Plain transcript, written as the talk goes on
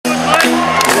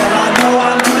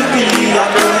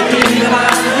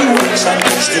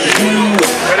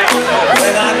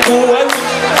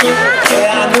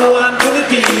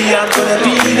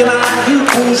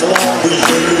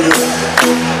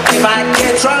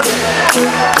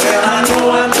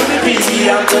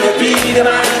I'm gonna be the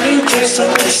man who gives so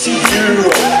much to you.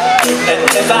 And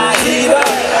if I leave her,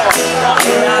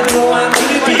 then I know I'm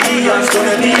gonna be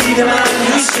the man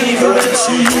who's faithful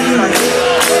to you.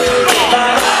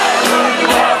 But I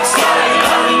walks like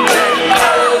 100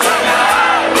 miles an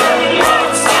hour,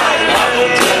 walks like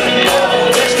 100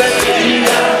 miles. There's gonna be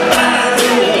the man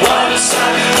who walks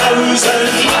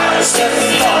 1,000 miles to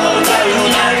follow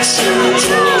like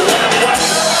children.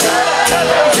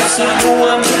 Yes, I know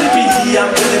I'm gonna be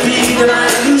the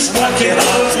man who's working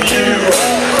hard for you.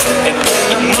 And when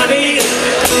the money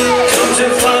comes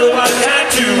in for the work I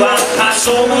do, I'll pass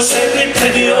almost every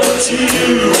penny on to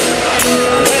you.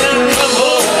 When I come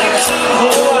home,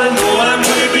 I know I'm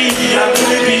gonna be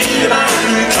the man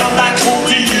who come back home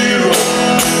to you.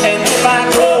 And if I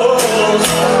grow old,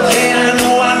 then I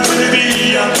know I'm gonna be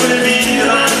the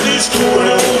man who's going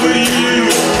over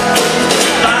you.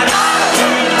 But I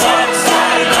walks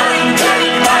like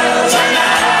 100 miles an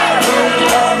hour,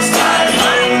 walks like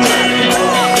 100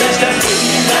 miles. There's the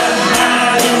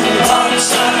man who walks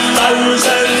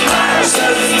 1,000 miles to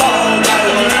fall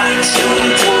down like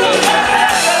children.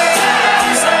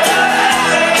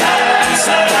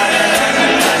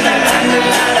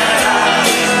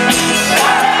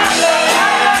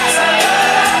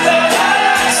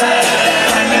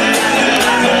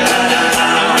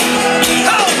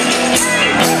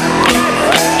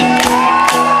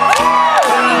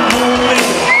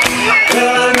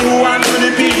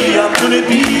 I'm gonna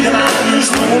be the man who's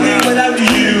lonely without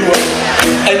you.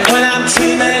 And when I'm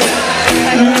dreaming,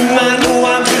 I know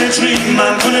I'm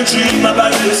gonna dream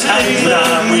about the time that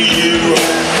I'm with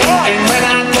you.